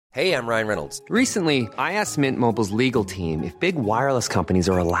Hey, I'm Ryan Reynolds. Recently, I asked Mint Mobile's legal team if big wireless companies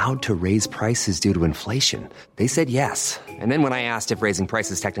are allowed to raise prices due to inflation. They said yes. And then when I asked if raising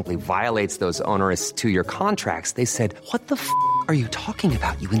prices technically violates those onerous two-year contracts, they said, "What the f*** are you talking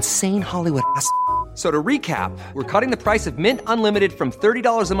about, you insane Hollywood ass?" So to recap, we're cutting the price of Mint Unlimited from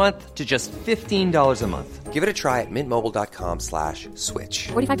 $30 a month to just $15 a month. Give it a try at mintmobile.com/switch.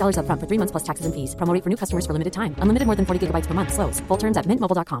 $45 up front for 3 months plus taxes and fees. Promo rate for new customers for limited time. Unlimited more than 40 gigabytes per month. Slows full terms at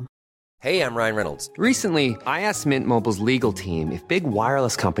mintmobile.com. Hey, I'm Ryan Reynolds. Recently, I asked Mint Mobile's legal team if big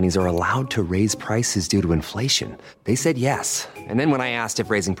wireless companies are allowed to raise prices due to inflation. They said yes. And then when I asked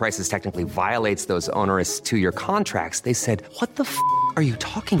if raising prices technically violates those onerous two-year contracts, they said, "What the f*** are you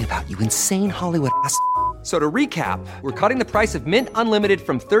talking about, you insane Hollywood ass?" So to recap, we're cutting the price of Mint Unlimited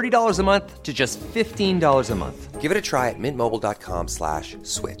from $30 a month to just $15 a month. Give it a try at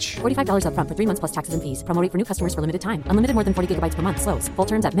mintmobile.com/switch. $45 up front for 3 months plus taxes and fees. Promo rate for new customers for limited time. Unlimited more than 40 gigabytes per month. Slows full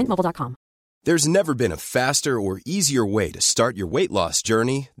terms at mintmobile.com. There's never been a faster or easier way to start your weight loss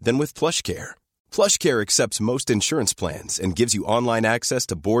journey than with PlushCare. PlushCare accepts most insurance plans and gives you online access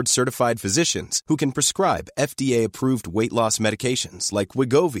to board-certified physicians who can prescribe FDA-approved weight loss medications like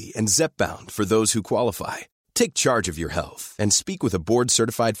Wegovy and Zepbound for those who qualify. Take charge of your health and speak with a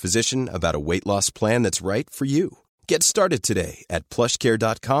board-certified physician about a weight loss plan that's right for you. Get started today at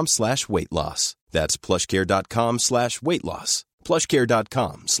plushcare.com/weight loss. That's plushcare.com/weight loss.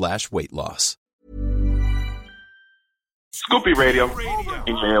 plushcare.com/weight loss. Scoopy Radio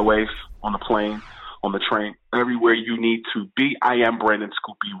in your airwaves, on the plane, on the train, everywhere you need to be. I am Brandon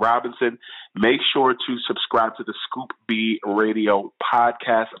Scoopy Robinson. Make sure to subscribe to the Scoop B Radio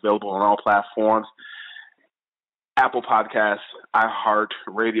podcast, available on all platforms. Apple Podcasts,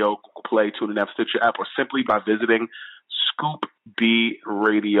 iHeartRadio, Google Play, TuneIn app, Stitcher app, or simply by visiting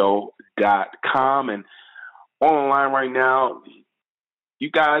scoopbradio.com. And online right now, you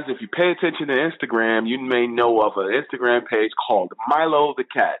guys, if you pay attention to Instagram, you may know of an Instagram page called Milo the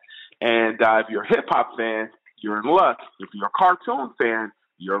Cat. And if you're a hip-hop fan, you're in luck. If you're a cartoon fan,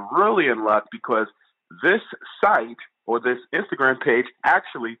 you're really in luck, because this site or this Instagram page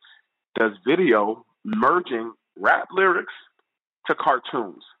actually does video merging rap lyrics to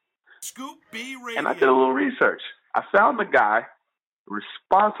cartoons. Scoop B Radio. And I did a little research. I found the guy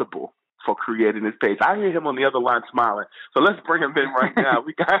responsible for creating this page. I hear him on the other line smiling. So let's bring him in right now.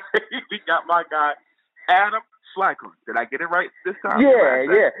 We got my guy, Adam Schleicher. Did I get it right this time?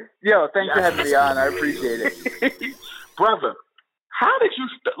 Yeah. Yo, thanks for having me on. I appreciate it. Brother, how did you,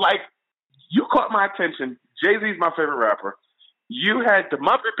 you caught my attention. Jay-Z's my favorite rapper. You had the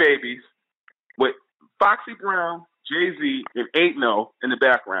Muppet Babies with Foxy Brown, Jay-Z, and 8-No in the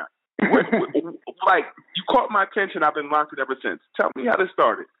background. You caught my attention. I've been locked it ever since. Tell me how this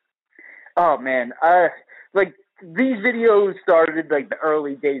started. Oh man, these videos started the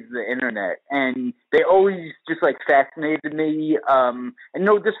early days of the internet, and they always just fascinated me. And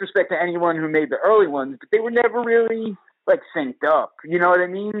no disrespect to anyone who made the early ones, but they were never really synced up. You know what I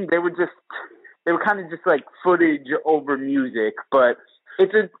mean? They were kind of just footage over music, but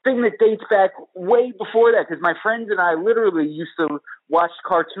it's a thing that dates back way before that, because my friends and I literally used to watch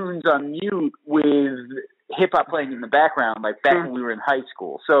cartoons on mute with hip-hop playing in the background, back when we were in high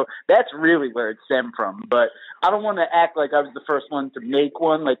school. So that's really where it stemmed from. But I don't want to act like I was the first one to make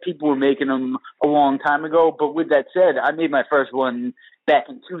one. People were making them a long time ago. But with that said, I made my first one back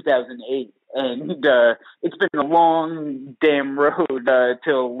in 2008. And it's been a long damn road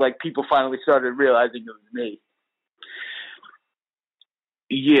till people finally started realizing it was me.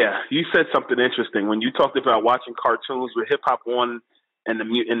 Yeah, you said something interesting when you talked about watching cartoons with hip hop on and the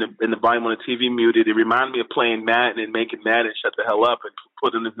volume on the TV muted. It reminded me of playing Madden and making Madden shut the hell up and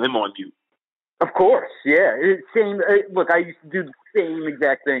putting him on mute. Of course, yeah. Look, I used to do the same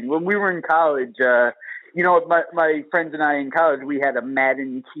exact thing when we were in college. My friends and I in college, we had a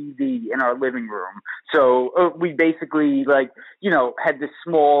Madden TV in our living room. So we basically had this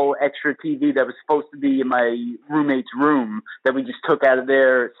small extra TV that was supposed to be in my roommate's room that we just took out of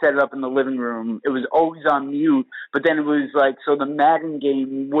there, set it up in the living room. It was always on mute, but then it was so the Madden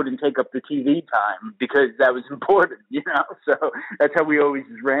game wouldn't take up the TV time because that was important, So that's how we always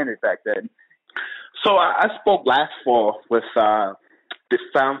just ran it back then. So I spoke last fall with the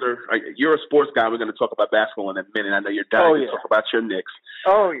founder. You're a sports guy. We're going to talk about basketball in a minute. I know you're dying to talk about your Knicks.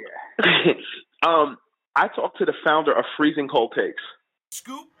 Oh, yeah. I talked to the founder of Freezing Cold Takes.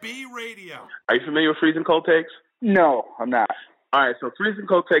 Scoop B Radio. Are you familiar with Freezing Cold Takes? No, I'm not. All right, so Freezing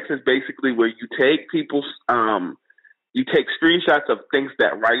Cold Takes is basically where you take people's you take screenshots of things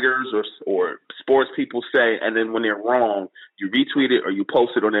that writers or sports people say, and then when they're wrong, you retweet it or you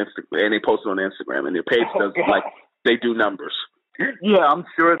post it on Instagram, and they post it on Instagram, and their page does they do numbers. Yeah, I'm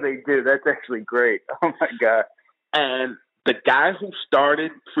sure they do. That's actually great. Oh my god. And the guy who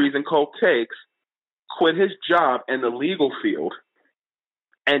started Freezing Cold Takes quit his job in the legal field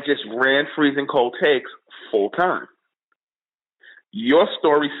and just ran Freezing Cold Takes full time. Your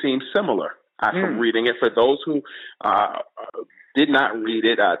story seems similar from reading it. For those who did not read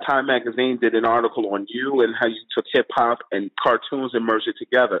it, Time Magazine did an article on you and how you took hip hop and cartoons and merged it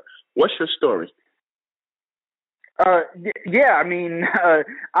together. What's your story? Yeah, I mean,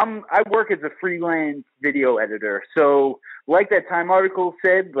 I work as a freelance video editor. So like that Time article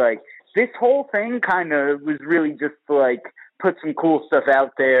said, like this whole thing kind of was really just to like put some cool stuff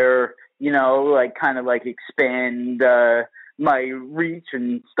out there, you know, like kind of like expand, my reach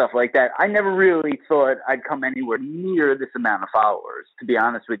and stuff like that. I never really thought I'd come anywhere near this amount of followers, to be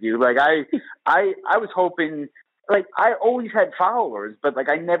honest with you. Like I was hoping, like I always had followers, but like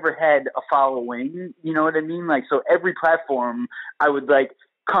I never had a following, you know what I mean? Like, so every platform I would like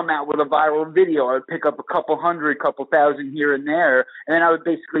come out with a viral video. I would pick up a couple hundred, couple thousand here and there. And then I would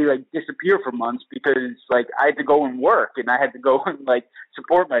basically like disappear for months because like I had to go and work and I had to go and like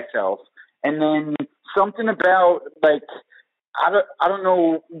support myself. And then something about like, I don't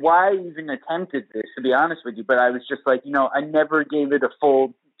know why I even attempted this, to be honest with you, but I was just like, you know, I never gave it a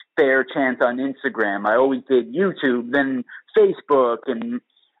full fair chance on Instagram. I always did YouTube, then Facebook, and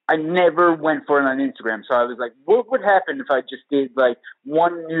I never went for it on Instagram. So I was like, what would happen if I just did like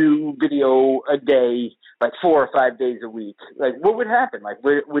one new video a day, like 4 or 5 days a week? Like, what would happen? Like,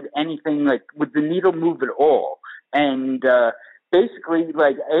 would anything, like, would the needle move at all? And, basically,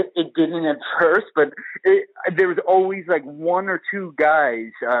 like, it didn't at first, but there was always, like, 1 or 2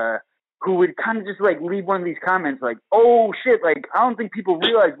 guys who would kind of just, like, leave one of these comments, like, oh, shit, like, I don't think people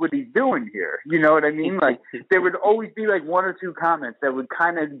realize what he's doing here. You know what I mean? Like, there would always be, like, 1 or 2 comments that would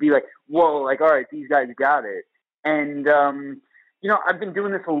kind of be like, whoa, like, all right, these guys got it. And, you know, I've been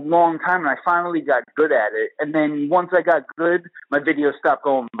doing this a long time, and I finally got good at it. And then once I got good, my videos stopped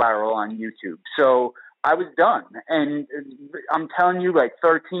going viral on YouTube. So I was done. And I'm telling you, like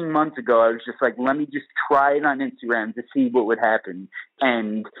 13 months ago, I was just like, let me just try it on Instagram to see what would happen.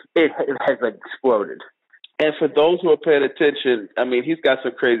 And it has like exploded. And for those who are paying attention, I mean, he's got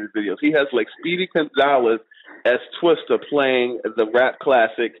some crazy videos. He has like Speedy Gonzalez as Twister playing the rap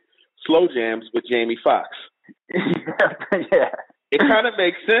classic Slow Jams with Jamie Foxx. Yeah. It kind of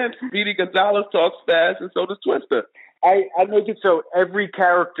makes sense. Speedy Gonzalez talks fast, and so does Twister. I make it so every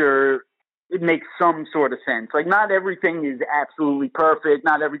character, it makes some sort of sense. Like, not everything is absolutely perfect.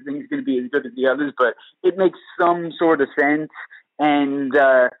 Not everything is going to be as good as the others, but it makes some sort of sense. And,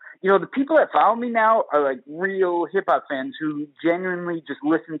 you know, the people that follow me now are like real hip hop fans who genuinely just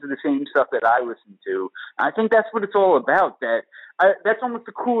listen to the same stuff that I listen to. And I think that's what it's all about. That's almost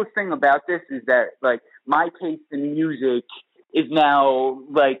the coolest thing about this is that, like, my taste in music is now,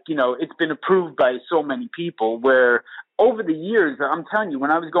 like, you know, it's been approved by so many people where over the years, I'm telling you,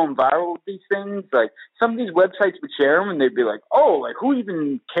 when I was going viral with these things, like, some of these websites would share them and they'd be like, oh, like, who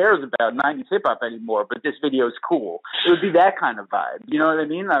even cares about 90s hip-hop anymore, but this video is cool. It would be that kind of vibe. You know what I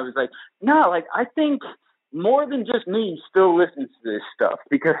mean? I was like, no, like, I think more than just me still listens to this stuff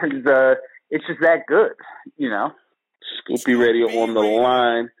because it's just that good, you know? Scoopy Radio on the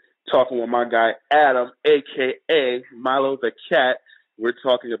line, talking with my guy Adam, a.k.a. Milo the Cat. We're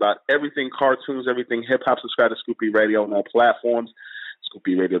talking about everything cartoons, everything hip-hop. Subscribe to Scoopy Radio on all platforms,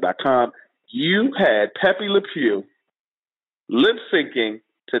 ScoopyRadio.com. You had Pepe Le Pew lip-syncing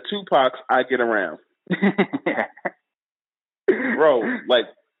to Tupac's I Get Around. Bro, like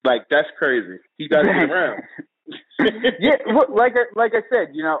that's crazy. He got to get around. Yeah, like I said,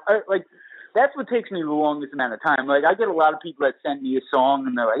 you know, like, that's what takes me the longest amount of time. Like, I get a lot of people that send me a song,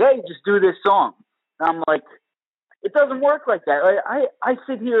 and they're like, hey, just do this song. And I'm like, it doesn't work like that. Like, I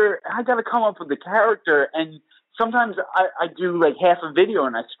sit here, I got to come up with the character, and sometimes I do, like, half a video,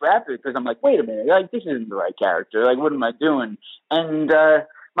 and I scrap it because I'm like, wait a minute, like, this isn't the right character. Like, what am I doing? And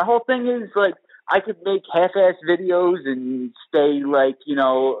my whole thing is, like, I could make half-ass videos and stay, like, you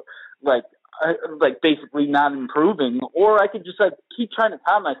know, like basically not improving, or I could just like keep trying to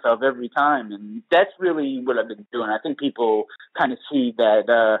top myself every time. And that's really what I've been doing. I think people kind of see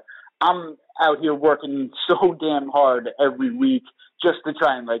that I'm out here working so damn hard every week just to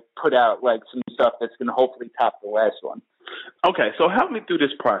try and like put out like some stuff that's going to hopefully top the last one. Okay, so help me through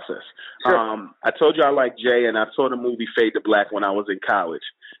this process. Sure. I told you I like Jay, and I saw the movie Fade to Black when I was in college,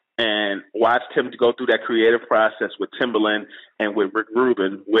 and watched him go through that creative process with Timbaland and with Rick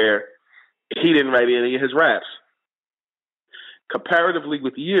Rubin, where he didn't write any of his raps. Comparatively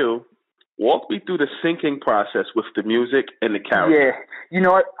with you, Walk me through the syncing process with the music and the character. Yeah, you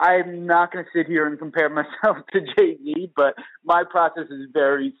know what? I'm not going to sit here and compare myself to Jay-Z, but my process is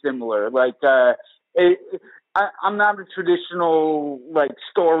very similar. Like, I'm not a traditional like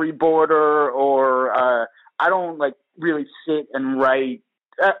storyboarder, or I don't like really sit and write.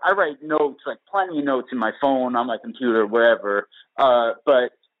 I write notes, like plenty of notes in my phone, on my computer, wherever.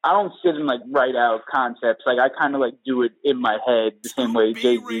 But I don't sit and like write out concepts. Like I kind of like do it in my head the same way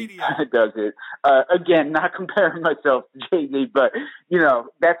Jay-Z kind of does it. Again, not comparing myself to Jay-Z, but you know,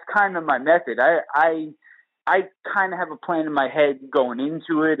 that's kind of my method. I kind of have a plan in my head going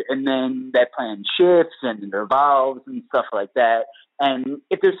into it, and then that plan shifts and it evolves and stuff like that. And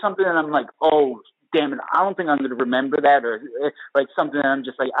if there's something that I'm like, oh, damn it, I don't think I'm going to remember that, or like something that I'm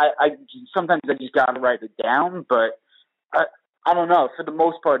just like, I sometimes I just got to write it down, but I don't know. For the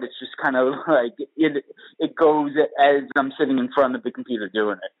most part, it's just kind of like it goes as I'm sitting in front of the computer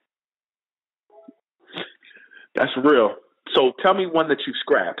doing it. That's real. So tell me one that you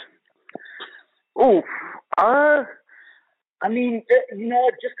scrapped. Oh, I mean, you know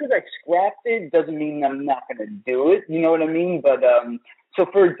what? Just because I scrapped it doesn't mean I'm not going to do it. You know what I mean? But so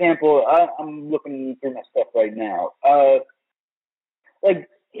for example, I'm looking through my stuff right now. Like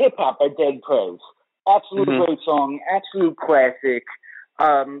Hip Hop by Dead Prez. Absolute great song, absolute classic.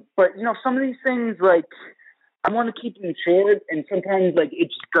 But you know, some of these things, like, I want to keep them short, and sometimes like it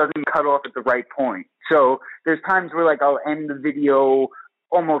just doesn't cut off at the right point. So there's times where like I'll end the video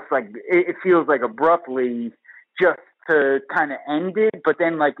almost like it feels like abruptly just to kind of end it, but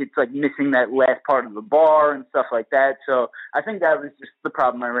then like it's like missing that last part of the bar and stuff like that. So I think that was just the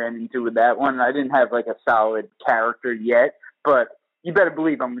problem I ran into with that one. I didn't have like a solid character yet, but you better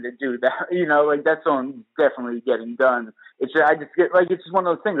believe I'm going to do that. You know, like that song's definitely getting done. It's just, I just get like, it's just one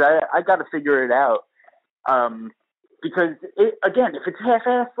of those things. I got to figure it out. Because again, if it's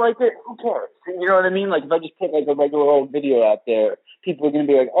half-assed like it, who cares? You know what I mean? Like if I just put like a regular old video out there, people are going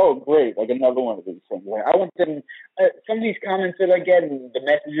to be like, oh, great, like another one of these things. I want them, some of these comments that I get and the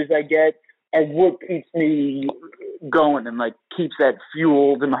messages I get are what keeps me going and like keeps that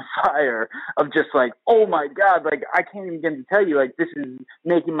fuel to my fire of just like, oh my God, like I can't even begin to tell you, like this is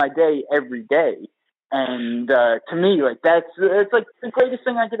making my day every day. And to me, like it's like the greatest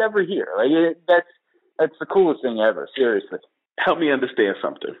thing I could ever hear. Like that's the coolest thing ever, seriously. Help me understand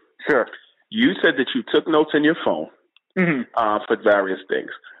something. Sure. You said that you took notes in your phone for various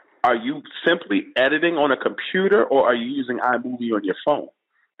things. Are you simply editing on a computer, or are you using iMovie on your phone?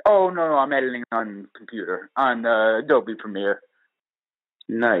 Oh, no, I'm editing on computer, on Adobe Premiere.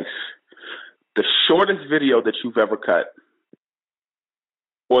 Nice. The shortest video that you've ever cut,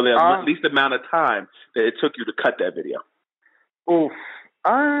 or the least amount of time that it took you to cut that video? Oof.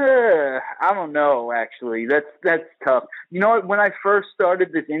 I don't know, actually. That's tough. You know what? When I first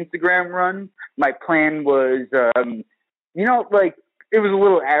started this Instagram run, my plan was, you know, like, it was a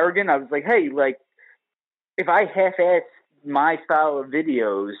little arrogant. I was like, hey, like, if I half-ass my style of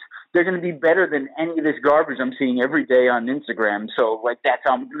videos, they're going to be better than any of this garbage I'm seeing every day on Instagram. So, like, that's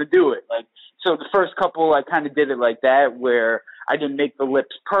how I'm going to do it. Like, so the first couple, I kind of did it like that, where I didn't make the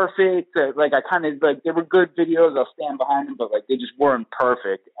lips perfect. Like, I kind of, like, they were good videos. I'll stand behind them, but, like, they just weren't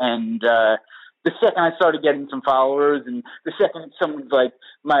perfect. And the second I started getting some followers, and the second some of, like,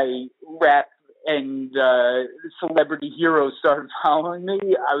 my rap and celebrity heroes started following me,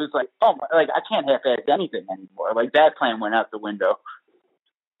 I was like, oh my, like I can't half-ass anything anymore. Like that plan went out the window.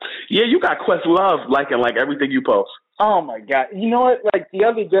 Yeah, you got Questlove liking like everything you post. Oh my God. You know what? Like the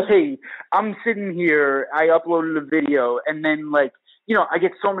other day, I'm sitting here, I uploaded a video, and then like, you know, I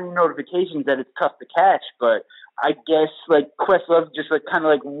get so many notifications that it's tough to catch, but I guess like Questlove just like kind of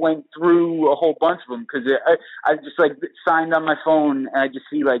like went through a whole bunch of them, because I just like signed on my phone and I just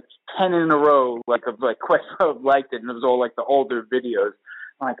see like 10 in a row like of like Questlove liked it, and it was all like the older videos.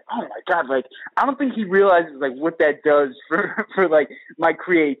 I'm like, oh my God, like I don't think he realizes like what that does for like my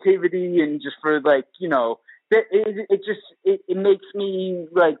creativity, and just for like, you know, it makes me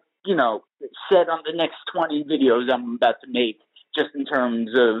like, you know, set on the next 20 videos I'm about to make, just in terms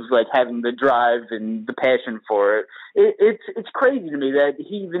of like having the drive and the passion for it. It's crazy to me that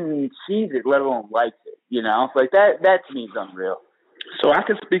he even sees it, let alone likes it, you know? Like that to me is unreal. So I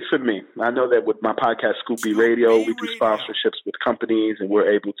can speak for me. I know that with my podcast, Scoop B Radio, we do sponsorships with companies and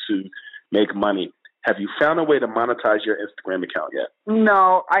we're able to make money. Have you found a way to monetize your Instagram account yet?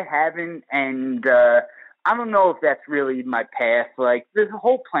 No, I haven't. And I don't know if that's really my path. Like, there's a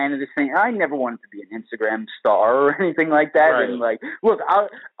whole plan of this thing. I never wanted to be an Instagram star or anything like that. Right. And like, look,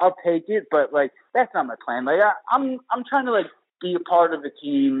 I'll take it, but like, that's not my plan. Like, I'm trying to like be a part of a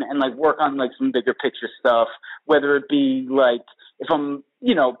team and like work on like some bigger picture stuff. Whether it be like if I'm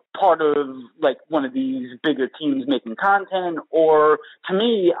part of like one of these bigger teams making content, or to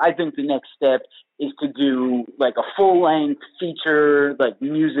me, I think the next step is to do like a full-length feature, like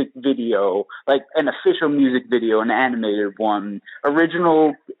music video, like an official music video, an animated one,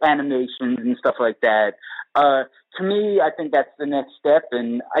 original animations and stuff like that. To me, I think that's the next step,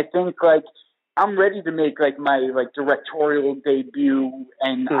 and I think like I'm ready to make like my like directorial debut,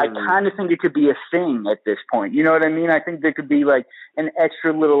 and I kind of think it could be a thing at this point. You know what I mean? I think there could be like an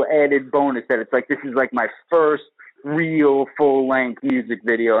extra little added bonus that it's like this is like my first real full-length music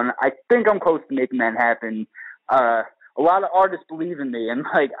video, and I think I'm close to making that happen. A lot of artists believe in me, and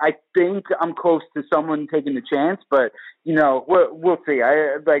like I think I'm close to someone taking the chance, but we'll see.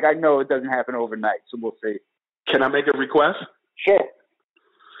 I know it doesn't happen overnight, so we'll see. Can I make a request? Sure.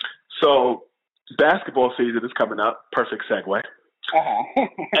 So basketball season is coming up. Perfect segue. Uh-huh.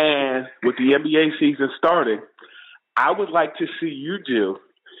 And with the NBA season starting, I would like to see you do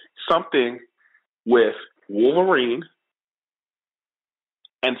something with Wolverine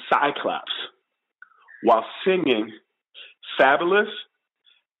and Cyclops while singing Fabulous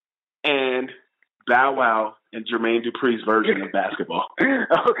and Bow Wow and Jermaine Dupri's version of Basketball.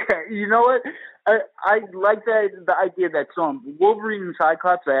 Okay, you know what? I like the idea of that song. Wolverine and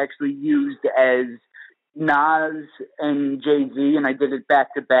Cyclops I actually used as Nas and Jay-Z, and I did it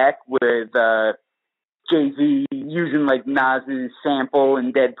back to back with Jay-Z using like Nas's sample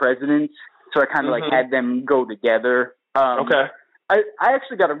in Dead Presidents. So I kind of like had them go together. Okay. I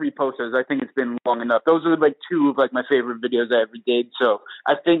actually got to repost those. I think it's been long enough. Those are like two of like my favorite videos I ever did. So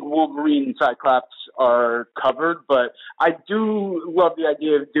I think Wolverine and Cyclops are covered, but I do love the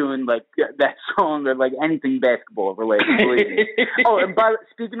idea of doing like that song or like anything basketball related. Oh, and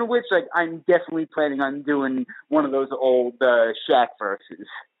speaking of which, like I'm definitely planning on doing one of those old Shaq verses.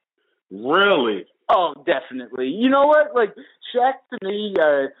 Really? Oh, definitely. You know what? Like Shaq to me,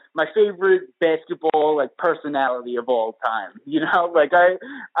 my favorite basketball like personality of all time. You know, like I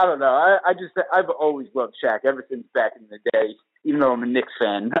don't know. I've always loved Shaq ever since back in the day. Even though I'm a Knicks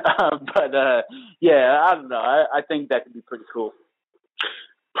fan, but yeah, I don't know. I think that could be pretty cool.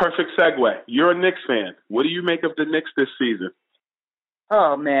 Perfect segue. You're a Knicks fan. What do you make of the Knicks this season?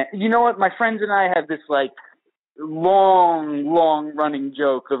 Oh man, you know what? My friends and I have this like long running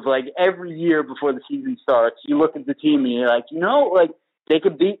joke of like every year before the season starts, you look at the team and you're like, like they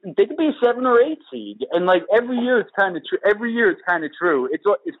could be a 7 or 8 seed, and like every year it's kind of true. Every year it's kind of true.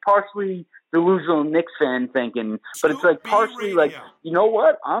 It's partially delusional Knicks fan thinking, but it's like partially like, you know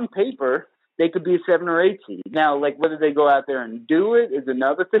what? On paper, they could be a 7 or 8 seed. Now, like whether they go out there and do it is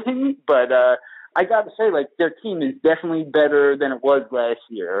another thing, but I got to say, like their team is definitely better than it was last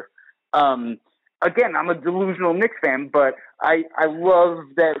year. Again, I'm a delusional Knicks fan, but I love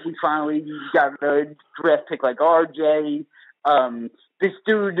that we finally got a draft pick like RJ. This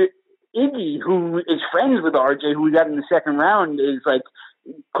dude, Iggy, who is friends with RJ, who we got in the second round, is like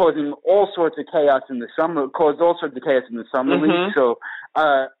causing all sorts of chaos in the summer, league. So,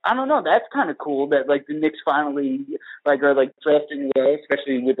 I don't know. That's kind of cool that like the Knicks finally like are like drafting well,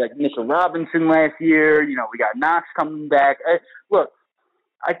 especially with like Mitchell Robinson last year. You know, we got Knox coming back. Look,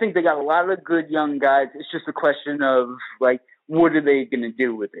 I think they got a lot of good young guys. It's just a question of like, what are they going to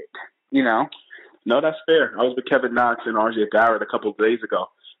do with it? You know? No, that's fair. I was with Kevin Knox and RJ Barrett a couple of days ago,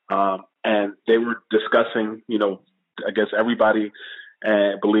 and they were discussing, I guess everybody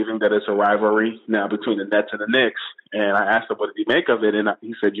believing that it's a rivalry now between the Nets and the Knicks. And I asked him, what did he make of it? And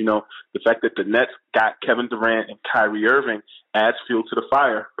he said, the fact that the Nets got Kevin Durant and Kyrie Irving adds fuel to the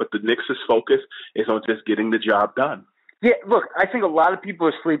fire, but the Knicks' focus is on just getting the job done. Yeah, look, I think a lot of people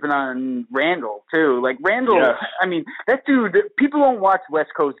are sleeping on Randall, too. Like, Randall, yes. I mean, that dude, people don't watch West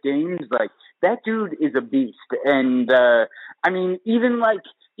Coast games. Like, that dude is a beast. And, I mean, even, like,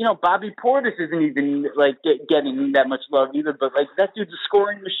 Bobby Portis isn't even, like, getting that much love either. But, like, that dude's a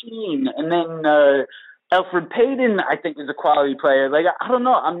scoring machine. And then Elfrid Payton, I think, is a quality player. Like, I don't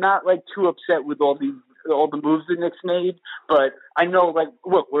know. I'm not, like, too upset with all the moves the Knicks made. But I know, like,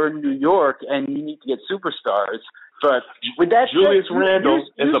 look, we're in New York, and you need to get superstars. But with that Julius Randle,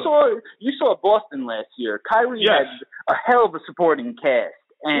 you saw Boston last year. Kyrie had a hell of a supporting cast,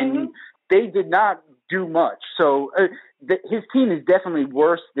 and they did not do much. So his team is definitely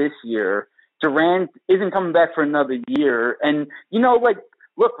worse this year. Durant isn't coming back for another year, and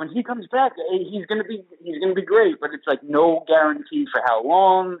look, when he comes back, he's gonna be great. But it's like no guarantee for how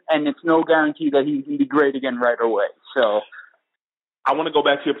long, and it's no guarantee that he's gonna be great again right away. So. I want to go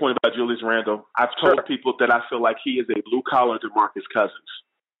back to your point about Julius Randle. I've told people that I feel like he is a blue-collar DeMarcus Cousins.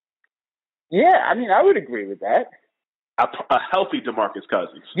 Yeah, I mean, I would agree with that. A healthy DeMarcus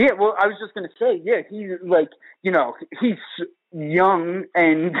Cousins. Yeah, well, I was just going to say, yeah, he's like, he's young,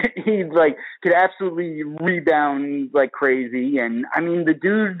 and he like could absolutely rebound like crazy. And I mean, the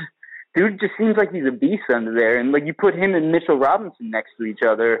dude just seems like he's a beast under there. And like you put him and Mitchell Robinson next to each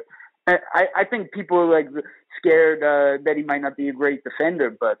other, I think people are like scared that he might not be a great defender.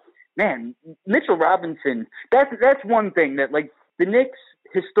 But man, Mitchell Robinson, that's one thing that like the Knicks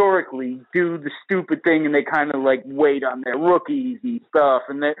historically do the stupid thing, and they kind of like wait on their rookies and stuff,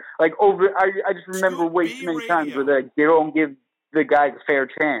 and they like I just remember way too many times where they don't give the guys a fair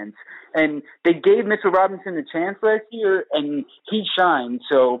chance, and they gave Mitchell Robinson a chance last year, and he shined.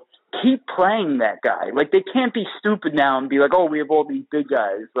 So keep playing that guy. Like they can't be stupid now and be like, oh, we have all these big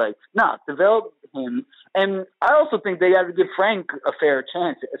guys. Like, nah, develop him. And I also think they got to give Frank a fair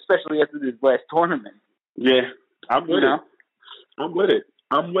chance, especially after this last tournament. Yeah, I'm with it.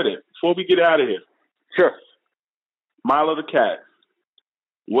 I'm with it. Before we get out of here. Sure. Milo the Cat,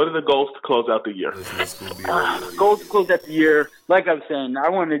 what are the goals to close out the year? Goals to close out the year, like I was saying, I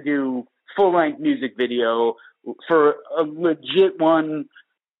want to do full-length music video for a legit one,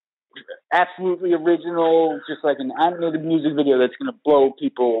 absolutely original, just like an animated music video that's going to blow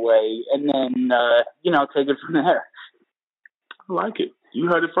people away, and then, take it from there. I like it. You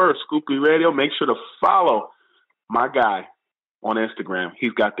heard it first. Scoop B Radio. Make sure to follow my guy on Instagram.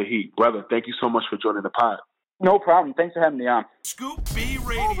 He's got the heat. Brother, thank you so much for joining the pod. No problem. Thanks for having me on. Scoop B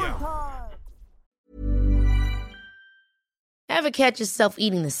Radio. Ever catch yourself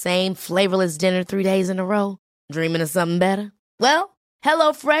eating the same flavorless dinner 3 days in a row? Dreaming of something better? Well,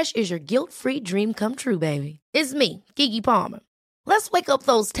 HelloFresh is your guilt-free dream come true, baby. It's me, Keke Palmer. Let's wake up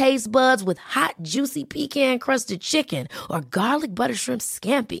those taste buds with hot, juicy pecan-crusted chicken or garlic butter shrimp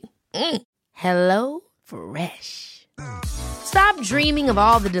scampi. Hello Fresh. Stop dreaming of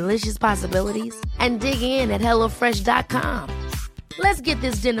all the delicious possibilities and dig in at HelloFresh.com. Let's get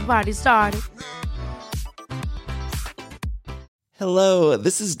this dinner party started. Hello,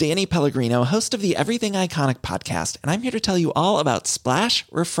 this is Danny Pellegrino, host of the Everything Iconic podcast, and I'm here to tell you all about Splash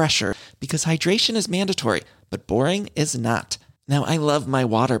Refresher, because hydration is mandatory, but boring is not. Now, I love my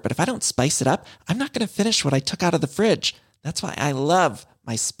water, but if I don't spice it up, I'm not going to finish what I took out of the fridge. That's why I love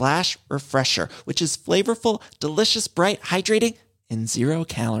my Splash Refresher, which is flavorful, delicious, bright, hydrating, and 0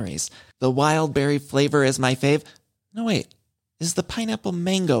 calories. The wild berry flavor is my fave. No, wait, is the pineapple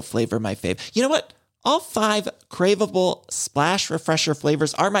mango flavor my fave? You know what? All 5 craveable Splash Refresher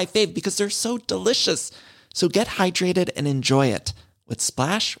flavors are my fave because they're so delicious. So get hydrated and enjoy it with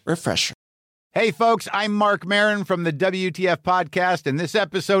Splash Refresher. Hey, folks, I'm Mark Maron from the WTF Podcast, and this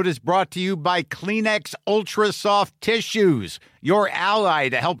episode is brought to you by Kleenex Ultra Soft Tissues, your ally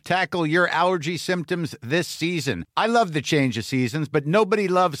to help tackle your allergy symptoms this season. I love the change of seasons, but nobody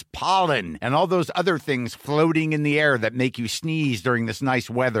loves pollen and all those other things floating in the air that make you sneeze during this nice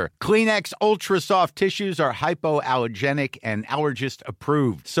weather. Kleenex Ultra Soft Tissues are hypoallergenic and allergist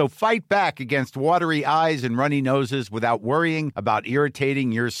approved, so fight back against watery eyes and runny noses without worrying about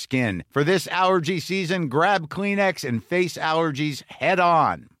irritating your skin. For this allergy season, grab Kleenex and face allergies head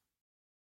on.